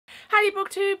Howdy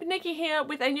BookTube, Nikki here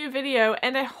with a new video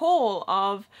and a haul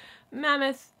of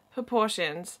mammoth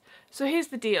proportions. So here's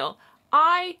the deal.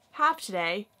 I have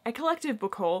today a collective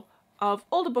book haul of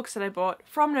all the books that I bought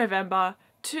from November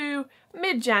to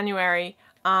mid-January,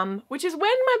 which is when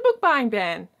my book buying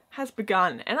ban has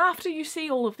begun. And after you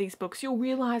see all of these books, you'll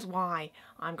realise why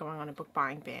I'm going on a book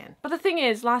buying ban. But the thing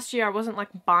is, last year I wasn't like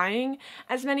buying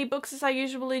as many books as I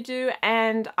usually do,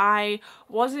 and I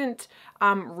wasn't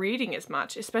reading as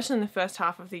much, especially in the first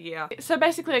half of the year. So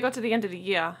basically I got to the end of the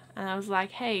year and I was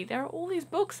like, hey, there are all these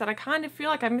books that I kind of feel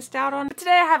like I missed out on. But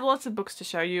today I have lots of books to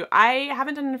show you. I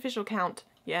haven't done an official count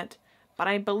yet, but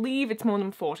I believe it's more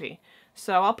than 40.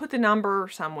 So I'll put the number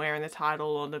somewhere in the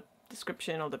title or the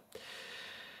description or the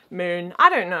moon. I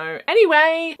don't know.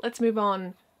 Anyway, let's move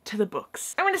on to the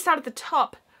books. I'm going to start at the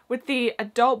top with the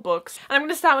adult books. And I'm going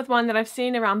to start with one that I've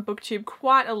seen around BookTube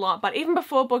quite a lot, but even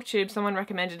before BookTube, someone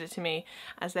recommended it to me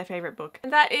as their favourite book.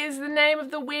 And that is The Name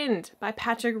of the Wind by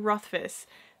Patrick Rothfuss.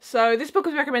 So this book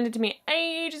was recommended to me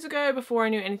ages ago before I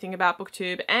knew anything about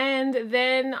BookTube, and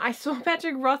then I saw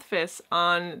Patrick Rothfuss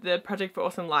on the Project for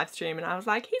Awesome live stream and I was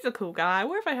like, he's a cool guy,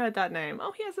 where have I heard that name?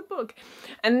 Oh, he has a book.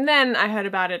 And then I heard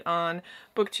about it on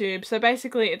BookTube. So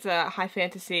basically it's a high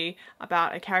fantasy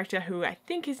about a character who I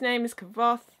think his name is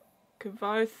Kavoth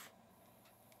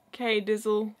K.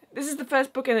 Dizzle. This is the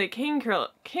first book in the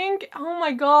oh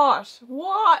my gosh,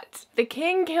 what? The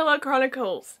King Killer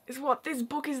Chronicles is what this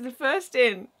book is the first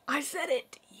in. I said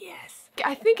it, yes.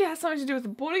 I think it has something to do with a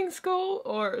boarding school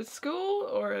or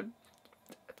a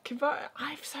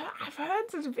I've heard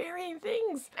such varying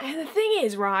things. And the thing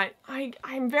is, right, I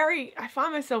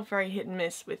find myself very hit and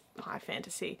miss with high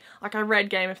fantasy. Like, I read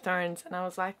Game of Thrones and I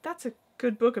was like, that's a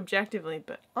good book objectively,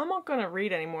 but I'm not gonna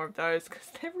read any more of those because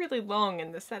they're really long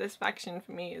and the satisfaction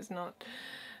for me is not,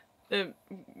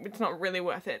 it's not really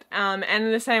worth it.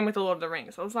 And the same with The Lord of the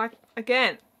Rings. I was like,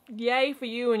 again, yay for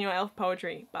you and your elf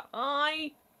poetry, but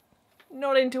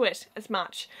not into it as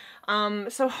much.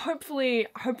 So hopefully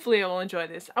I'll enjoy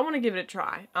this. I want to give it a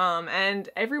try. And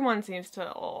everyone seems to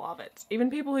love it.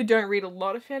 Even people who don't read a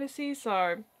lot of fantasy, so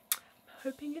I'm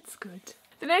hoping it's good.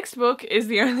 The next book is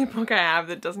the only book I have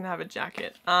that doesn't have a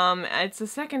jacket. It's a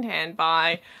secondhand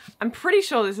by, I'm pretty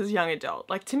sure this is young adult.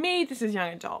 Like, to me, this is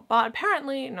young adult, but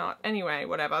apparently not. Anyway,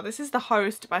 whatever. This is The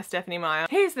Host by Stephanie Meyer.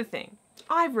 Here's the thing.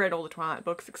 I've read all the Twilight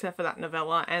books except for that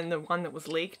novella and the one that was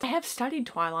leaked. I have studied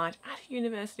Twilight at a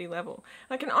university level.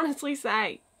 I can honestly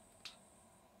say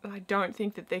that I don't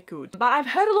think that they're good. But I've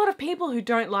heard a lot of people who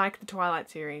don't like the Twilight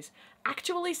series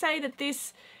actually say that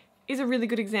this is a really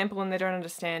good example and they don't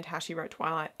understand how she wrote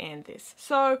Twilight and this.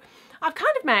 So I've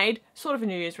kind of made sort of a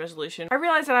New Year's resolution. I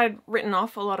realised that I'd written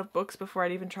off a lot of books before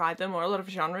I'd even tried them, or a lot of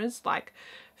genres like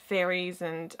fairies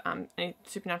and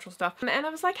supernatural stuff. And I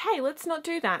was like, hey, let's not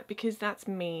do that because that's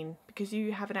mean, because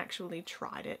you haven't actually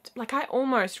tried it. Like, I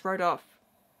almost wrote off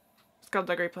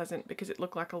Skullduggery Pleasant because it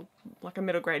looked like a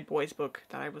middle grade boys book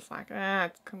that I was like,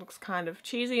 it looks kind of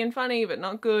cheesy and funny but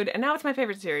not good, and now it's my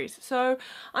favourite series. So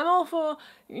I'm all for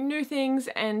new things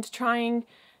and trying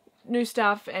new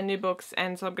stuff and new books,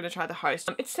 and so I'm gonna try The Host.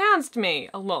 It sounds to me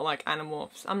a lot like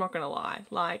Animorphs, I'm not gonna lie.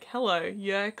 Like, hello,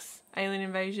 Yerks, Alien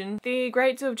Invasion. The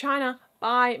Great Zoo of China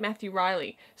by Matthew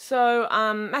Riley. So,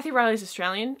 Matthew Riley's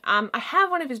Australian. I have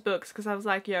one of his books because I was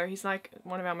like, yo, he's like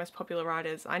one of our most popular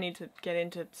writers. I need to get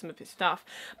into some of his stuff.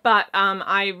 But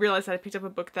I realised that I picked up a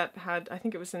book that had, I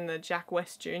think it was in the Jack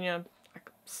West Jr.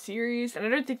 series, and I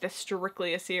don't think they're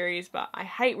strictly a series, but I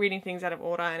hate reading things out of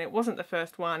order, and it wasn't the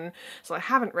first one, so I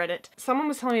haven't read it. Someone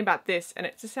was telling me about this and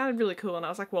it just sounded really cool, and I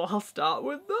was like, well, I'll start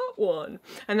with that one.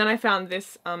 And then I found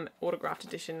this autographed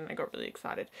edition and I got really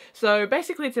excited. So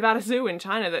basically it's about a zoo in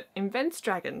China that invents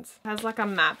dragons. It has like a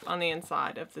map on the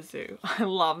inside of the zoo. I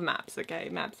love maps, okay?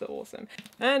 Maps are awesome.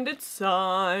 And it's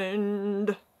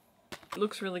signed. It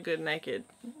looks really good naked.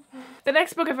 The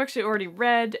next book I've actually already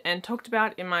read and talked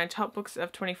about in my top books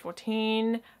of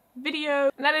 2014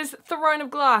 video, and that is Throne of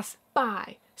Glass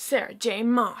by Sarah J.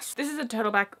 Maas. This is a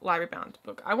turtleback library bound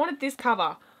book. I wanted this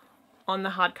cover on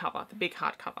the hardcover, the big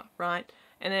hardcover, right?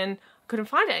 And then I couldn't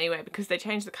find it anywhere because they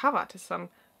changed the cover to some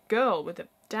girl with a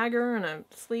dagger and a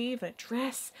sleeve and a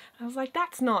dress. And I was like,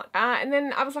 that's not. And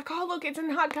then I was like, oh look, it's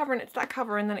in hardcover and it's that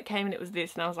cover, and then it came and it was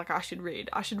this, and I was like, I should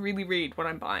really read what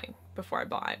I'm buying before I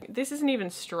buy it. This isn't even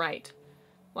straight.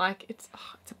 Like, it's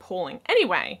appalling.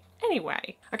 Anyway,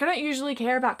 like, I don't usually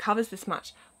care about covers this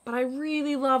much, But I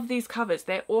really love these covers.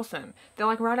 They're awesome. They're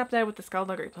like right up there with the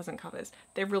Skullduggery Pleasant covers.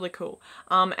 They're really cool.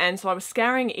 And so I was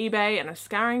scouring eBay and I was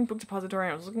scouring Book Depository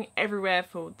and I was looking everywhere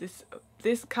for this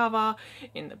cover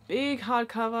in the big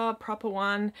hardcover, proper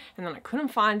one, and then I couldn't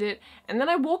find it. And then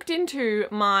I walked into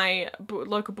my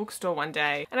local bookstore one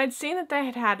day and I'd seen that they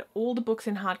had all the books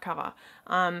in hardcover,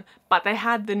 but they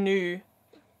had the new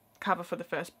cover for the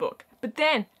first book. But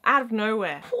then, out of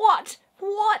nowhere, what?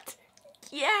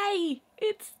 Yay!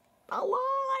 It's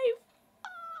alive!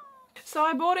 So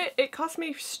I bought it. It cost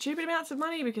me stupid amounts of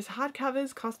money because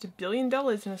hardcovers cost $1 billion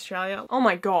in Australia. Oh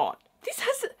my god. This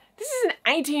is an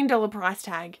 $18 price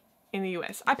tag in the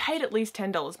US. I paid at least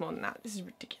 $10 more than that. This is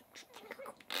ridiculous.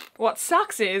 What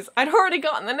sucks is I'd already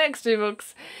gotten the next 2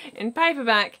 books in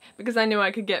paperback because I knew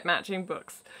I could get matching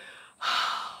books.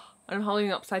 I'm holding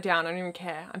it upside down. I don't even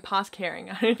care. I'm past caring.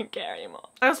 I don't even care anymore.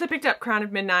 I also picked up Crown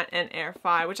of Midnight and Heir of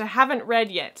Fire, which I haven't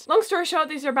read yet. Long story short,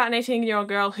 these are about an 18-year-old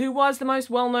girl who was the most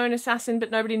well-known assassin,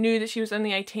 but nobody knew that she was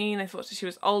only 18. They thought that she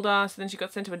was older, so then she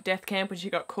got sent to a death camp when she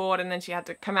got caught, and then she had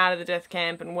to come out of the death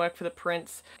camp and work for the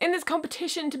prince in this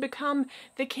competition to become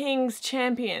the king's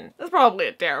champion. That's probably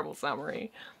a terrible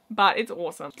summary, but it's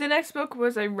awesome. The next book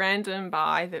was a random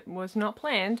buy that was not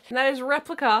planned, and that is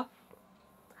Replica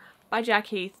by Jack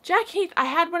Heath. Jack Heath, I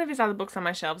had one of his other books on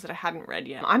my shelves that I hadn't read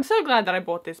yet. I'm so glad that I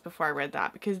bought this before I read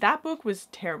that because that book was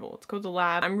terrible. It's called The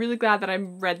Lab. I'm really glad that I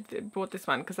bought this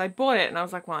one because I bought it and I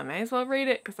was like, well, I may as well read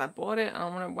it because I bought it. I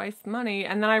don't want to waste money.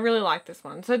 And then I really liked this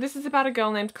one. So this is about a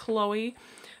girl named Chloe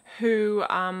who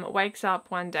wakes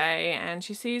up one day and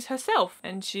she sees herself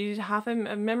and half her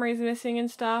memories missing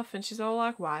and stuff, and she's all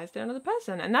like, why is there another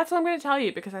person? And that's what I'm going to tell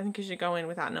you because I think you should go in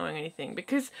without knowing anything,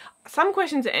 because some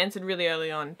questions are answered really early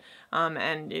on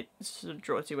and it sort of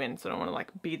draws you in, so I don't want to like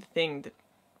be the thing that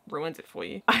ruins it for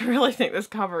you. I really think this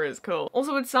cover is cool.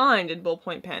 Also, it's signed in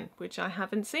ballpoint pen, which I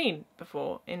haven't seen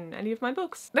before in any of my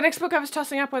books. The next book I was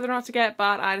tossing up whether or not to get,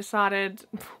 but I decided,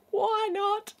 why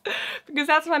not? Because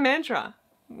that's my mantra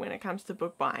when it comes to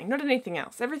book buying, not anything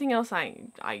else. Everything else I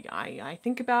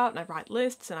think about and I write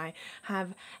lists and I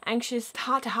have anxious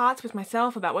heart-to-hearts with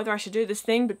myself about whether I should do this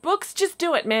thing, but books, just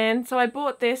do it, man. So I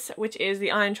bought this, which is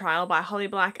The Iron Trial by Holly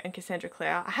Black and Cassandra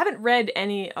Clare. I haven't read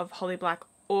any of Holly Black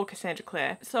or Cassandra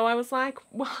Clare, so I was like,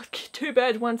 well, 2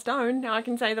 birds, 1 stone. Now I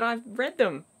can say that I've read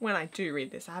them when I do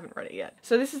read this. I haven't read it yet.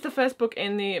 So this is the first book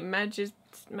in the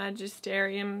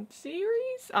Magisterium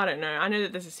series? I don't know. I know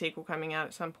that there's a sequel coming out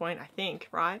at some point, I think,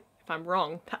 right? If I'm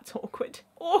wrong, that's awkward.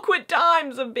 Awkward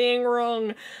times of being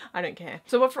wrong. I don't care.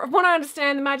 So from what I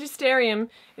understand, the Magisterium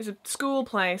is a school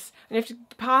place and you have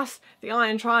to pass the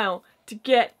Iron Trial to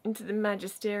get into the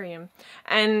Magisterium.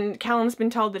 And Callum's been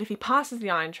told that if he passes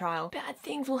the Iron Trial, bad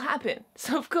things will happen.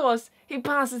 So of course, he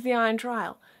passes the Iron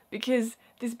Trial because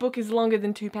this book is longer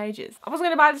than 2 pages. I wasn't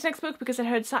going to buy this next book because I'd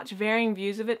heard such varying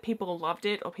views of it. People loved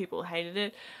it or people hated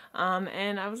it.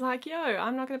 And I was like, yo,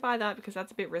 I'm not going to buy that because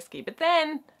that's a bit risky. But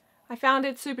then I found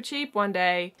it super cheap one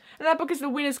day. And that book is The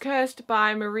Winner's Cursed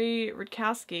by Marie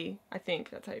Rudkowski. I think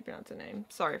that's how you pronounce her name.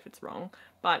 Sorry if it's wrong.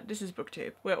 But this is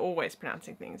booktube. We're always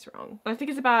pronouncing things wrong. I think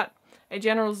it's about a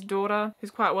general's daughter who's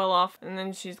quite well off, and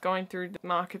then she's going through the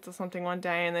markets or something one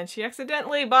day and then she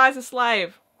accidentally buys a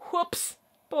slave. Whoops!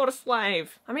 Bought a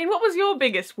slave. I mean, what was your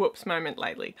biggest whoops moment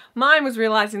lately? Mine was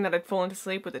realizing that I'd fallen to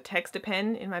sleep with a texter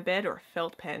pen in my bed, or a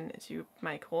felt pen as you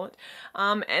may call it.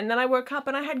 And then I woke up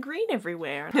and I had green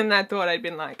everywhere. And I thought I'd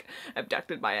been like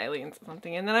abducted by aliens or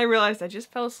something. And then I realized I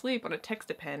just fell asleep on a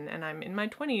texter pen and I'm in my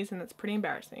 20s and that's pretty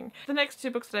embarrassing. The next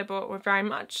 2 books that I bought were very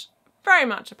much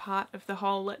a part of the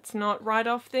whole let's not write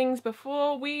off things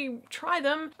before we try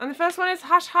them. And the first one is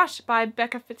Hush Hush by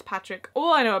Becca Fitzpatrick.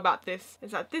 All I know about this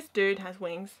is that this dude has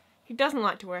wings. He doesn't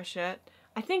like to wear a shirt.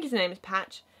 I think his name is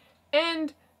Patch.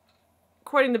 And,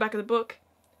 quoting the back of the book,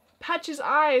 Patch's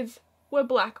eyes were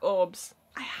black orbs.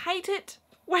 I hate it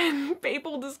when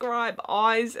people describe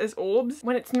eyes as orbs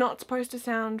when it's not supposed to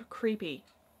sound creepy.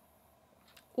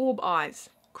 Orb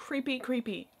eyes. Creepy,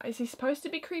 creepy. Is he supposed to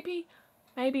be creepy?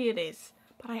 Maybe it is,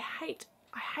 but I hate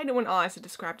it when eyes are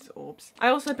described as orbs. I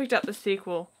also picked up the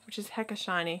sequel, which is hecka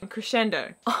shiny.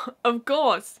 Crescendo. Of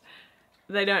course,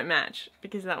 they don't match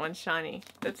because that one's shiny.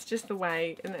 That's just the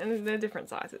way, and they're different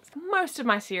sizes. Most of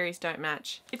my series don't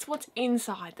match. It's what's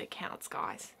inside that counts,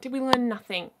 guys. Did we learn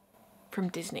nothing from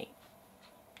Disney?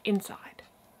 Inside.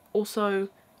 Also,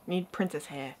 need princess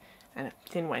hair and a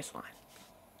thin waistline.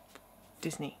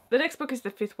 Disney. The next book is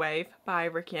The Fifth Wave by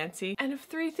Rick Yancey, and of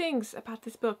 3 things about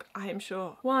this book I am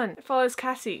sure. 1. It follows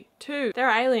Cassie. 2. There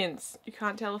are aliens. You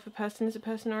can't tell if a person is a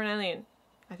person or an alien,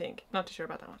 I think. Not too sure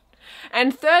about that one.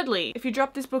 And thirdly, if you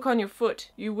drop this book on your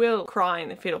foot, you will cry in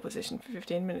the fetal position for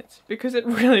 15 minutes because it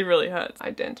really, really hurts.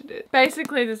 I dented it.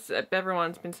 Basically,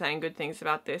 everyone's been saying good things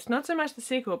about this. Not so much the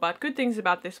sequel, but good things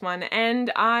about this one.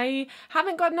 And I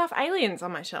haven't got enough aliens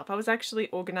on my shelf. I was actually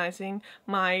organizing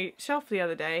my shelf the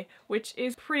other day, which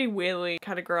is pretty weirdly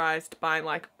categorized by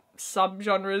like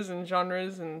subgenres and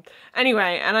genres and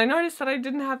anyway, and I noticed that I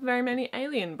didn't have very many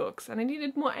alien books and I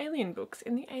needed more alien books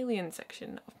in the alien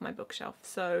section of my bookshelf.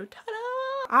 So ta-da!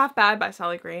 Half Bad by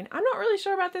Sally Green. I'm not really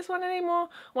sure about this one anymore.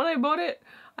 When I bought it,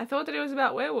 I thought that it was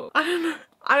about werewolves.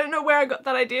 I don't know where I got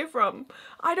that idea from.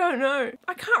 I don't know.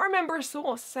 I can't remember a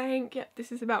source saying, yeah,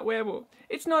 this is about werewolves.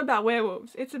 It's not about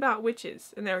werewolves. It's about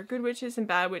witches. And there are good witches and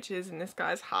bad witches, and this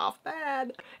guy's half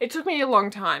bad. It took me a long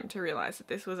time to realize that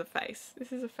this was a face.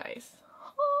 This is a face.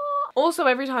 Also,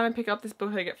 every time I pick up this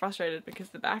book I get frustrated because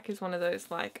the back is one of those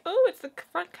like, oh, it's the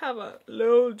front cover.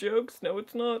 Lol, jokes. No,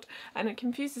 it's not. And it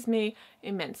confuses me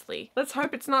immensely. Let's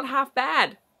hope it's not half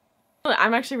bad.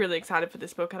 I'm actually really excited for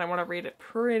this book and I want to read it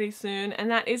pretty soon, and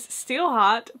that is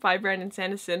Steelheart by Brandon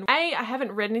Sanderson. A, I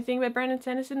haven't read anything by Brandon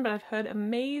Sanderson, but I've heard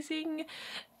amazing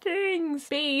things.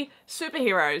 B,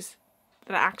 superheroes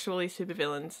that are actually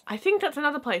supervillains. I think that's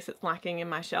another place that's lacking in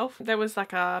my shelf. There was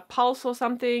like a pulse or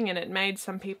something and it made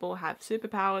some people have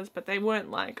superpowers, but they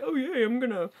weren't like, oh yeah, I'm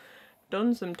gonna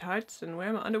don some tights and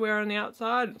wear my underwear on the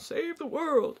outside and save the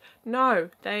world. No,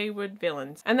 they were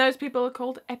villains. And those people are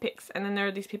called epics. And then there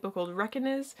are these people called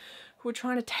reckoners who are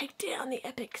trying to take down the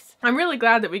epics. I'm really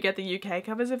glad that we get the UK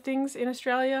covers of things in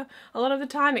Australia a lot of the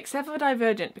time, except for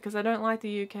Divergent, because I don't like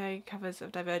the UK covers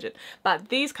of Divergent. But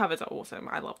these covers are awesome.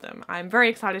 I love them. I'm very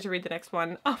excited to read the next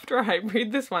one after I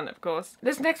read this one, of course.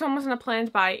 This next one wasn't a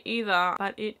planned by either,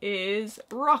 but it is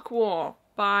Rock War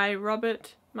by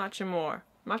Robert Muchamore.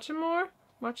 Muchamore?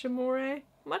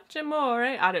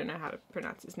 I don't know how to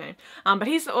pronounce his name. But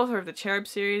he's the author of the Cherub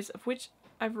series, of which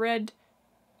I've read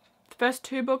the first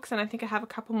 2 books, and I think I have a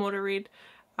couple more to read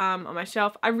on my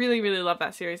shelf. I really, really love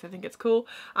that series. I think it's cool.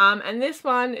 And this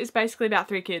one is basically about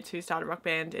 3 kids who start a rock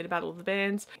band in a battle of the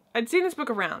bands. I'd seen this book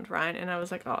around, right? And I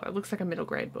was like, oh, it looks like a middle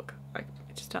grade book. Like,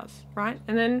 it just does, right?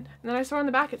 And then I saw on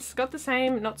the back, it's got the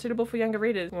same not suitable for younger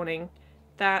readers warning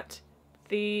that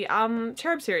the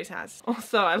Cherub series has.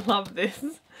 Also, I love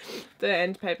this. The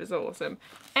end papers are awesome.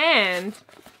 And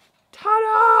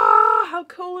ta-da! How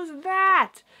cool is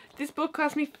that? This book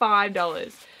cost me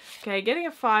 $5. Okay, getting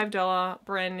a $5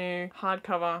 brand new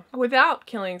hardcover without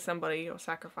killing somebody or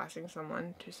sacrificing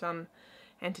someone to some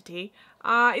entity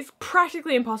is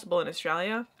practically impossible in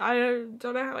Australia. I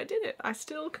don't know how I did it. I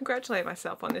still congratulate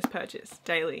myself on this purchase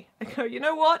daily. I go, you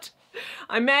know what?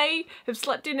 I may have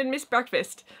slept in and missed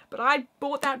breakfast, but I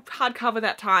bought that hardcover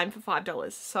that time for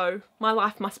 $5, so my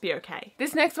life must be okay.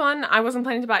 This next one I wasn't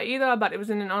planning to buy either, but it was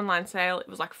in an online sale. It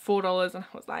was like $4 and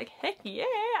I was like, heck yeah!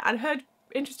 I'd heard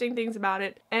interesting things about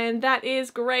it. And that is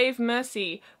Grave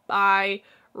Mercy by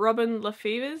Robin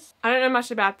Lefevers. I don't know much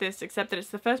about this except that it's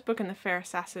the first book in the Fair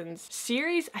Assassins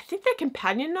series. I think they're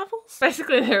companion novels.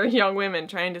 Basically they're young women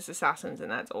trained as assassins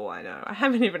and that's all I know. I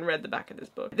haven't even read the back of this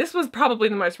book. This was probably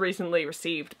the most recently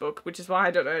received book, which is why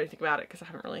I don't know anything about it because I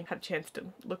haven't really had a chance to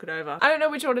look it over. I don't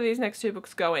know which order these next 2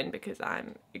 books go in because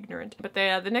I'm ignorant, but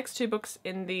they are the next 2 books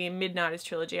in the Midnighters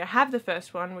trilogy. I have the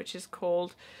first one, which is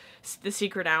called The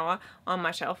Secret Hour, on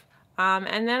my shelf.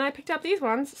 And then I picked up these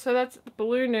ones. So that's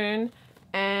Blue Noon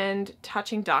and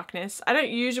Touching Darkness. I don't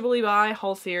usually buy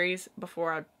whole series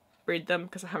before I read them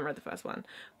because I haven't read the first one,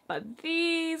 but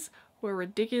these were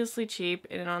ridiculously cheap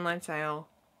in an online sale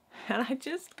and I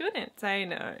just couldn't say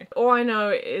no. All I know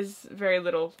is very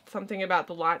little. Something about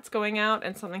the lights going out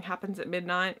and something happens at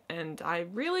midnight, and I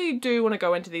really do want to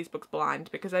go into these books blind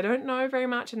because I don't know very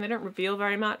much and they don't reveal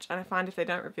very much, and I find if they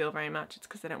don't reveal very much it's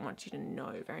because they don't want you to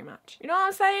know very much. You know what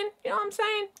I'm saying? You know what I'm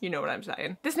saying? You know what I'm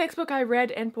saying. This next book I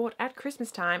read and bought at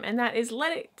Christmas time, and that is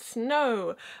Let It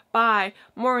Snow by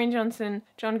Maureen Johnson,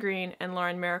 John Green and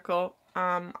Lauren Miracle.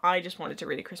 I just wanted to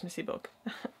read a Christmassy book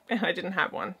and I didn't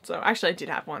have one. So actually I did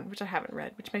have one, which I haven't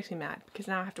read, which makes me mad because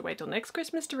now I have to wait till next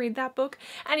Christmas to read that book.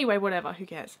 Anyway, whatever, who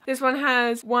cares? This one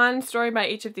has one story by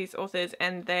each of these authors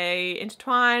and they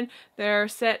intertwine. They're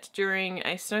set during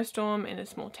a snowstorm in a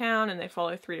small town and they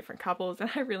follow 3 different couples,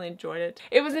 and I really enjoyed it.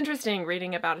 It was interesting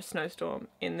reading about a snowstorm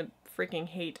in the freaking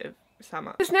heat of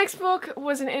summer. This next book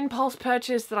was an impulse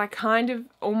purchase that I kind of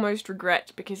almost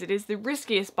regret because it is the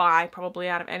riskiest buy probably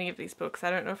out of any of these books. I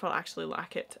don't know if I'll actually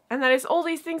like it. And that is All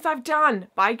These Things I've Done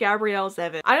by Gabrielle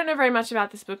Zevin. I don't know very much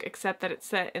about this book except that it's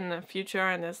set in the future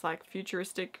and there's like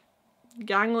futuristic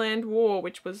gangland war,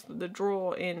 which was the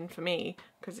draw in for me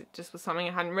because it just was something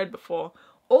I hadn't read before.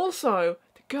 Also,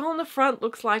 the girl on the front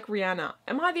looks like Rihanna.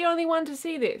 Am I the only one to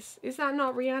see this? Is that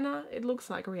not Rihanna? It looks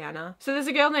like Rihanna. So there's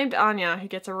a girl named Anya who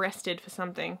gets arrested for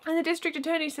something. And the district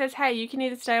attorney says, hey, you can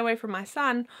either stay away from my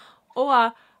son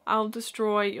or I'll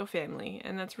destroy your family.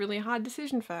 And that's really a hard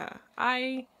decision for her.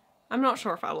 I'm not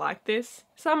sure if I like this.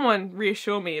 Someone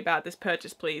reassure me about this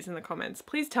purchase, please, in the comments.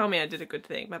 Please tell me I did a good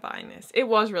thing by buying this. It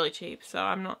was really cheap, so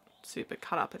I'm not super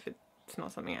cut up if it's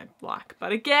not something I like.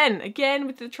 But again,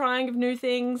 with the trying of new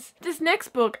things. This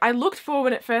next book I looked for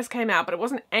when it first came out, but it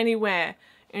wasn't anywhere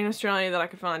in Australia that I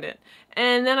could find it.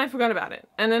 And then I forgot about it.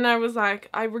 And then I was like,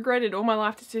 I regretted all my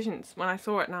life decisions when I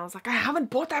saw it, and I was like, I haven't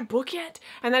bought that book yet.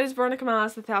 And that is Veronica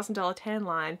Mars' The $1,000 Tan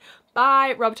Line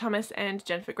by Rob Thomas and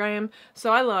Jennifer Graham.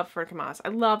 So I love Veronica Mars. I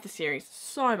love the series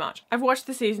so much. I've watched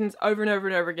the seasons over and over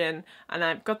and over again, and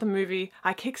I've got the movie.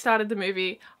 I kickstarted the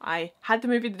movie. I had the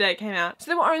movie the day it came out. So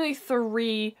there were only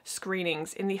 3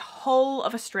 screenings in the whole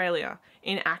of Australia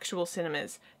in actual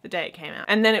cinemas the day it came out.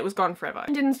 And then it was gone forever.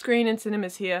 It didn't screen in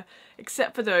cinemas here,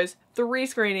 except for those 3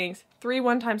 screenings, 3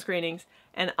 one-time screenings,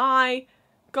 and I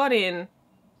got in.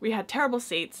 We had terrible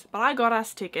seats, but I got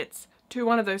us tickets to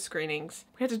one of those screenings.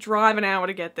 We had to drive an hour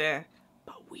to get there,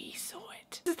 but we saw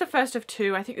it. This is the first of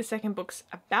 2. I think the second book's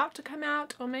about to come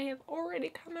out, or may have already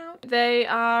come out. They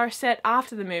are set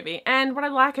after the movie, and what I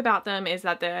like about them is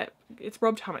that it's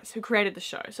Rob Thomas who created the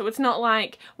show, so it's not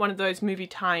like one of those movie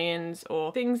tie-ins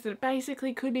or things that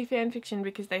basically could be fan fiction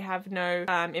because they have no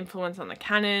influence on the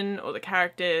canon or the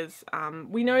characters.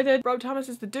 We know that Rob Thomas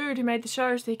is the dude who made the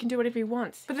show, so he can do whatever he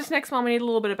wants. But this next one we need a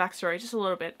little bit of backstory, just a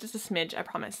little bit, just a smidge, I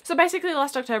promise. So basically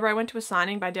last October I went to a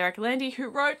signing by Derek Landy, who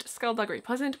wrote Skullduggery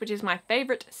Pleasant, which is my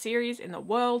favourite series in the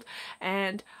world,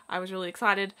 and I was really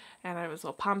excited and I was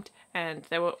all pumped, and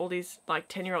there were all these like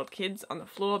 10-year-old kids on the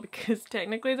floor because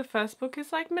technically the first book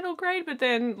is like middle grade, but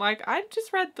then like I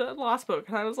just read the last book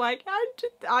and I was like,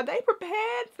 are they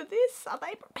prepared for this? Are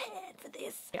they prepared for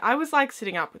this? I was like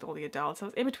sitting up with all the adults. I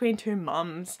was in between 2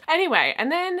 mums. Anyway,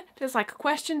 and then there's like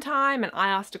question time, and I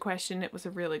asked a question. It was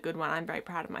a really good one. I'm very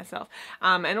proud of myself.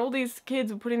 And all these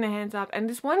kids were putting their hands up, and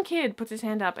this one kid puts his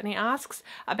hand up and he asks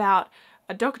about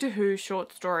a Doctor Who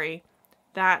short story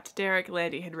that Derek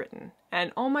Landy had written.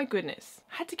 And oh my goodness,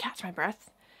 I had to catch my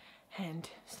breath and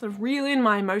sort of reel in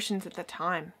my emotions at the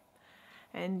time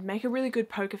and make a really good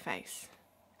poker face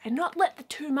and not let the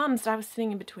 2 mums that I was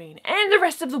sitting in between and the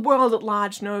rest of the world at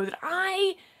large know that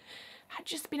I had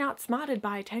just been outsmarted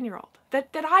by a 10-year-old. That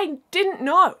I didn't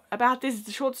know about this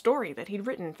short story that he'd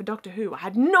written for Doctor Who. I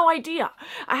had no idea.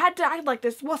 I had to act like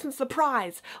this wasn't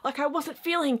surprise, like I wasn't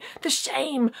feeling the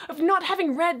shame of not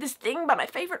having read this thing by my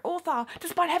favourite author,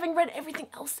 despite having read everything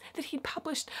else that he'd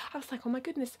published. I was like, oh my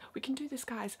goodness, we can do this,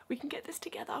 guys. We can get this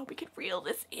together. We can reel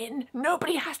this in.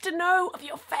 Nobody has to know of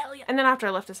your failure. And then after I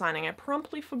left the signing, I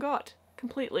promptly forgot.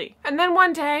 Completely. And then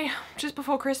one day, just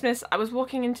before Christmas, I was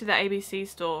walking into the ABC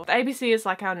store. The ABC is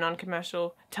like our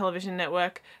non-commercial television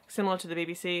network, similar to the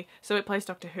BBC, so it plays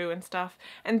Doctor Who and stuff.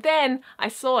 And then I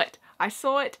saw it. I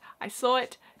saw it.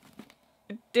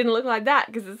 It didn't look like that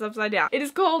because it's upside down. It is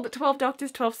called 12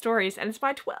 Doctors, 12 Stories, and it's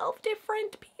by 12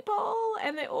 different people,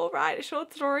 and they all write a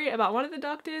short story about one of the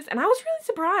doctors, and I was really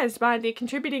surprised by the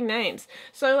contributing names.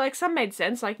 So like some made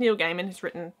sense, like Neil Gaiman has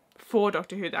written for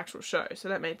Doctor Who, the actual show, so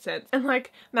that made sense. And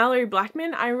like Mallory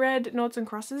Blackman, I read Noughts and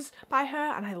Crosses by her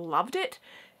and I loved it.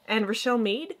 And Rochelle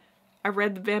Mead, I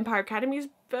read the Vampire Academy's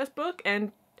first book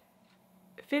and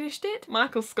finished it.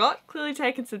 Michael Scott, clearly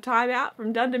taken some time out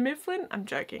from Dunder Mifflin. I'm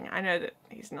joking, I know that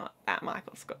he's not that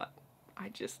Michael Scott.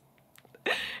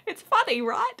 It's funny,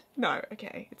 right? No,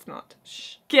 okay, it's not.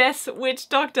 Shh. Guess which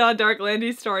Doctor Derek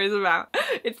Landy's story is about.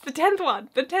 It's the 10th one,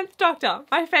 the 10th Doctor,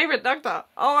 my favourite Doctor.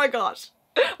 Oh my gosh.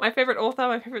 My favourite author,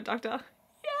 my favourite Doctor.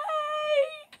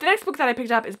 Yay! The next book that I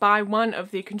picked up is by one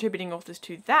of the contributing authors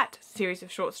to that series of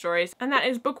short stories, and that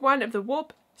is book 1 of the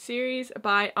Warp series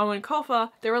by Owen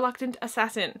Colfer, The Reluctant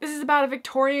Assassin. This is about a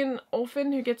Victorian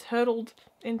orphan who gets hurtled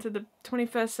into the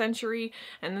 21st century,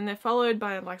 and then they're followed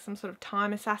by like some sort of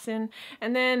time assassin,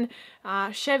 and then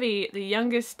Chevy, the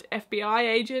youngest FBI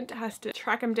agent, has to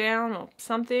track him down or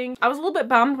something. I was a little bit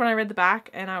bummed when I read the back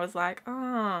and I was like,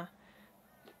 ah.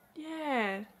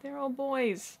 Yeah, they're all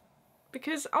boys.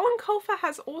 Because Owen Colfer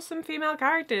has awesome female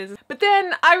characters. But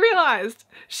then I realised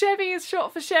Chevy is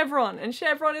short for Chevron, and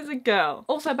Chevron is a girl.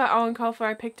 Also by Owen Colfer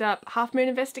I picked up Half Moon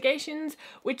Investigations,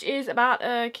 which is about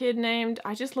a kid named,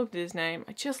 I just looked at his name,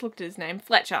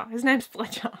 Fletcher. His name's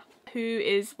Fletcher. Who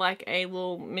is like a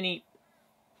little mini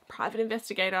private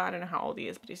investigator. I don't know how old he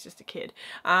is, but he's just a kid.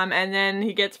 And then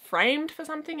he gets framed for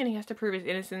something and he has to prove his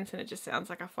innocence, and it just sounds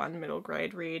like a fun middle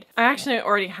grade read. I actually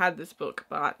already had this book,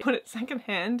 but I put it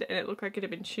secondhand and it looked like it had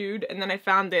been chewed, and then I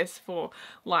found this for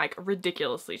like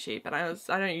ridiculously cheap, and I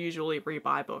don't usually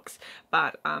rebuy books,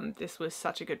 but this was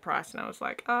such a good price, and I was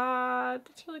like,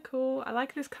 that's really cool. I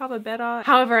like this cover better.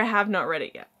 However, I have not read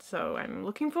it yet, so I'm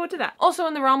looking forward to that. Also,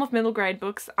 in the realm of middle grade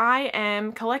books, I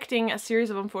am collecting A Series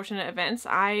of Unfortunate Events.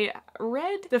 I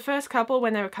read the first couple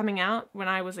when they were coming out when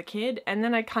I was a kid, and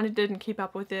then I kind of didn't keep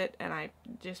up with it and I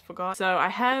just forgot. So I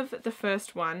have the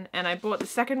first one, and I bought the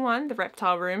second one, The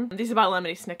Reptile Room. This is by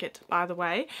Lemony Snicket, by the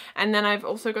way. And then I've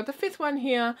also got the fifth one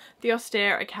here, The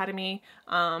Austere Academy.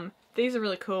 These are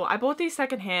really cool. I bought these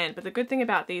secondhand, but the good thing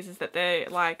about these is that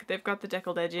they've got the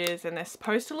deckled edges and they're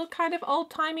supposed to look kind of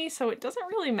old-timey, so it doesn't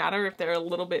really matter if they're a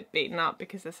little bit beaten up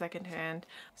because they're secondhand.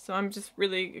 So I'm just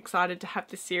really excited to have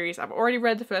this series. I've already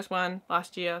read the first one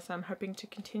last year, so I'm hoping to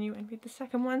continue and read the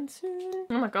second one soon.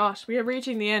 Oh my gosh, we are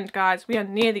reaching the end, guys. We are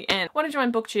near the end. When I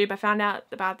joined BookTube, I found out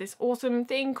about this awesome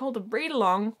thing called a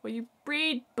read-along, where you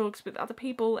read books with other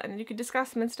people and you could discuss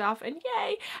them and stuff, and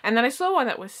yay! And then I saw one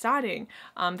that was starting,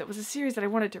 that was a series that I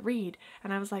wanted to read,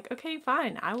 and I was like, okay,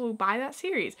 fine, I will buy that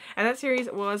series. And that series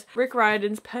was Rick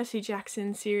Riordan's Percy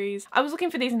Jackson series. I was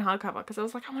looking for these in hardcover because I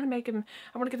was like, I want to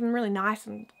get them really nice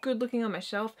and good looking on my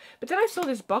shelf. But then I saw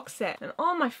this box set, and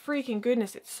oh my freaking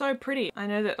goodness, it's so pretty. I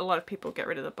know that a lot of people get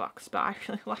rid of the box, but I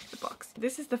really like the box.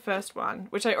 This is the first one,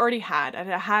 which I already had,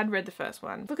 and I had read the first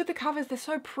one. Look at the covers, they're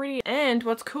so pretty. And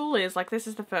what's cool is, like, this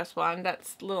is the first one,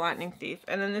 that's The Lightning Thief,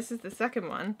 and then this is the second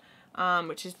one,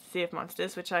 which is Sea of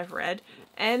Monsters, which I've read,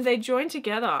 and they join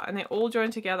together, and they all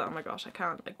join together. Oh my gosh, I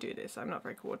can't like do this, I'm not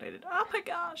very coordinated. Oh my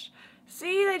gosh,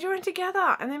 see, they join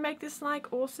together and they make this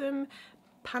like awesome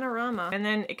panorama, and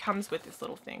then it comes with this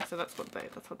little thing, so that's what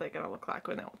they're gonna look like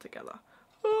when they're all together.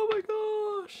 Oh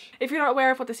my gosh. If you're not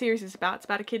aware of what the series is about, it's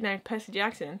about a kid named Percy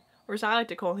Jackson, or as I like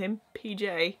to call him,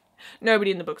 PJ. Nobody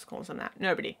in the books calls him that.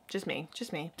 Nobody. Just me.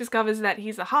 Just me. Discovers that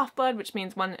he's a half-blood, which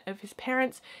means one of his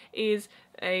parents is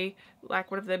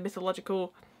like one of the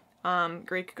mythological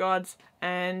Greek gods,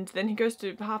 and then he goes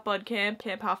to half-blood camp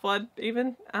half-blood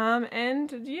even,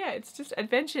 and yeah, it's just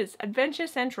adventure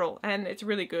central, and it's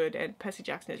really good, and Percy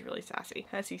Jackson is really sassy.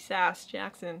 Percy Sass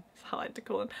Jackson, as I like to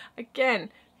call him. Again,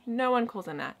 no one calls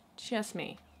him that. Just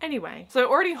me. Anyway, so I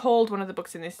already hauled one of the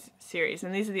books in this series,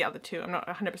 and these are the other two. I'm not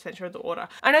 100% sure of the order.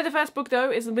 I know the first book, though,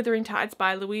 is Withering Tides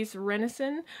by Louise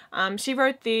Renison. She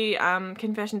wrote the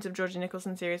Confessions of Georgia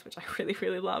Nicholson series, which I really,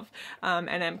 really love,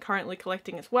 and I'm currently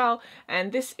collecting as well.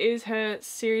 And this is her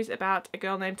series about a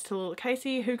girl named Tallulah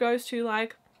Casey who goes to,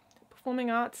 like, performing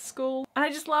arts school. And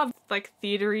I just love, like,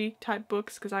 theatre-y type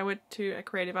books because I went to a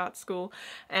creative arts school.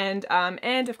 And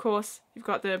of course, you've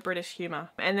got the British humour.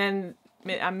 And then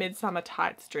A Midsummer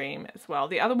Tights Dream as well.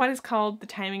 The other one is called The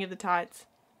Taming of the Tights,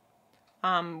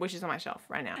 which is on my shelf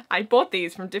right now. I bought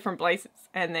these from different places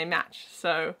and they match,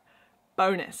 so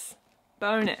bonus.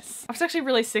 Bonus. I was actually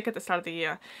really sick at the start of the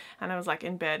year, and I was like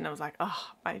in bed and I was like,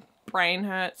 oh, my brain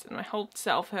hurts and my whole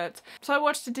self hurts. So I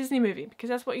watched a Disney movie, because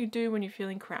that's what you do when you're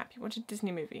feeling crap. You watch a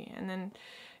Disney movie and then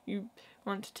you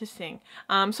want to sing.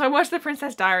 So I watched The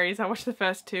Princess Diaries. I watched the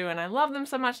first two and I love them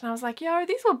so much, and I was like, yo,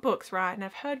 these were books, right? And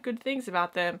I've heard good things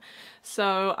about them.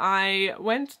 So I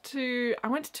went to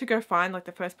go find like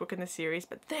the first book in the series,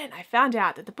 but then I found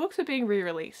out that the books were being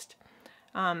re-released.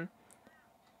 The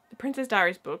Princess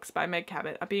Diaries books by Meg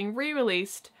Cabot are being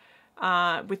re-released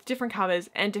with different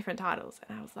covers and different titles,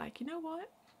 and I was like, you know what?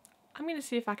 I'm gonna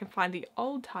see if I can find the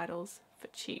old titles for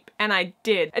cheap. And I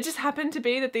did. It just happened to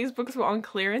be that these books were on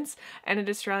clearance at an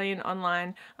Australian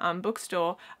online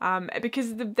bookstore,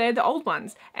 because they're the old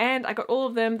ones, and I got all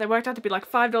of them. They worked out to be like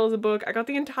 $5 a book. I got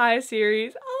the entire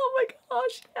series. Oh my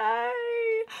gosh, yay!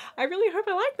 I really hope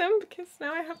I like them, because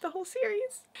now I have the whole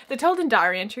series. They're told in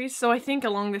diary entries, so I think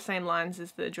along the same lines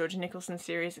as the Georgia Nicholson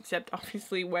series, except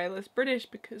obviously way less British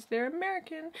because they're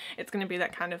American. It's going to be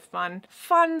that kind of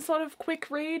fun sort of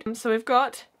quick read. So we've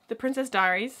got The Princess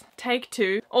Diaries, Take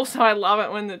 2. Also, I love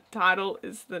it when the title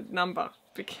is the number,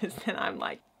 because then I'm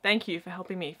like, thank you for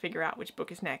helping me figure out which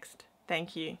book is next.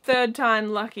 Thank you. Third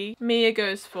Time Lucky, Mia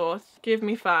Goes Forth, Give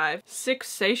Me 5,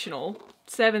 Sixational,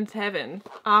 Seventh Heaven,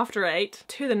 After 8,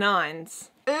 To the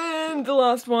Nines, and the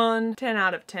last one, 10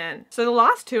 out of 10. So the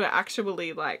last two are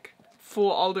actually like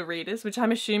for older readers, which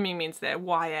I'm assuming means they're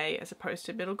YA as opposed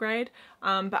to middle grade.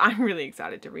 But I'm really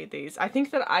excited to read these. I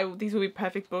think that these will be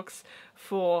perfect books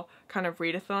for kind of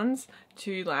readathons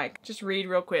to like just read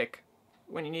real quick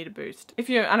when you need a boost. If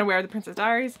you're unaware of The Princess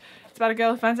Diaries, it's about a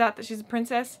girl who finds out that she's a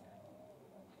princess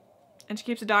and she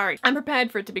keeps a diary. I'm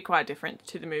prepared for it to be quite different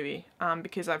to the movie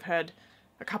because I've heard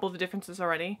a couple of the differences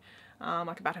already,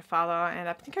 like about her father, and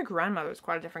I think her grandmother was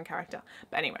quite a different character.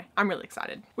 But anyway, I'm really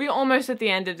excited. We're almost at the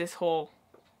end of this haul.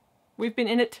 We've been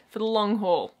in it for the long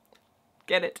haul.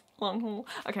 Get it? Long haul.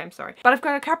 Okay, I'm sorry. But I've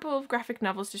got a couple of graphic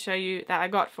novels to show you that I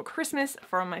got for Christmas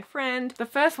from my friend. The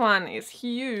first one is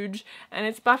huge, and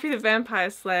it's Buffy the Vampire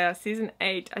Slayer season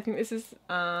 8. I think this is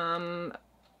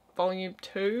volume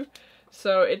 2.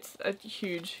 So it's a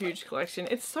huge, huge collection.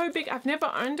 It's so big. I've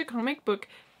never owned a comic book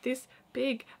this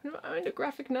big. I've never owned a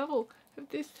graphic novel of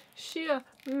this sheer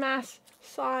mass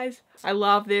size. I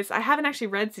love this. I haven't actually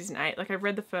read season 8. Like, I've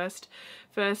read the first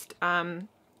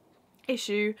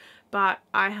issue, but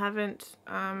I haven't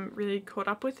really caught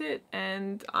up with it,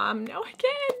 and now I can.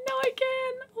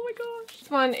 Oh my gosh.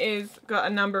 This one is got a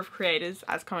number of creators,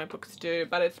 as comic books do,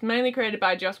 but it's mainly created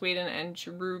by Joss Whedon and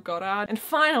Drew Goddard. And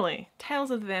finally, Tales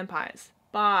of the Vampires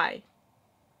by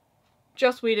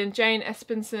Joss Whedon, Jane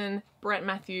Espenson, Brett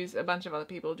Matthews, a bunch of other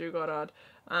people, Drew Goddard.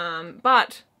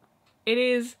 But it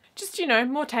is just, you know,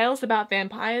 more tales about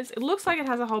vampires. It looks like it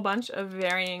has a whole bunch of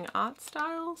varying art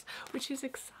styles, which is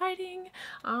exciting.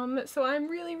 So I'm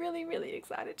really, really, really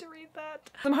excited to read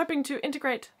that. I'm hoping to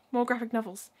integrate more graphic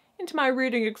novels into my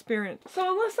reading experience.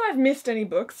 So unless I've missed any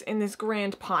books in this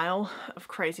grand pile of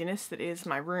craziness that is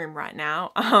my room right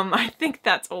now, I think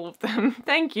that's all of them.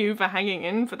 Thank you for hanging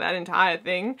in for that entire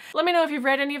thing. Let me know if you've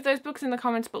read any of those books in the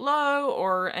comments below,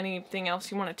 or anything else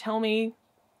you want to tell me.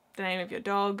 The name of your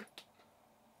dog,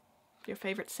 your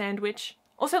favorite sandwich.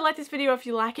 Also, like this video if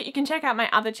you like it. You can check out my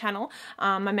other channel,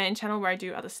 my main channel, where I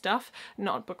do other stuff,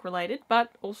 not book related,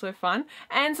 but also fun.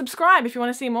 And subscribe if you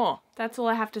want to see more. That's all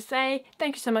I have to say.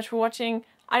 Thank you so much for watching.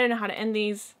 I don't know how to end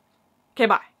these. Okay,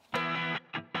 bye.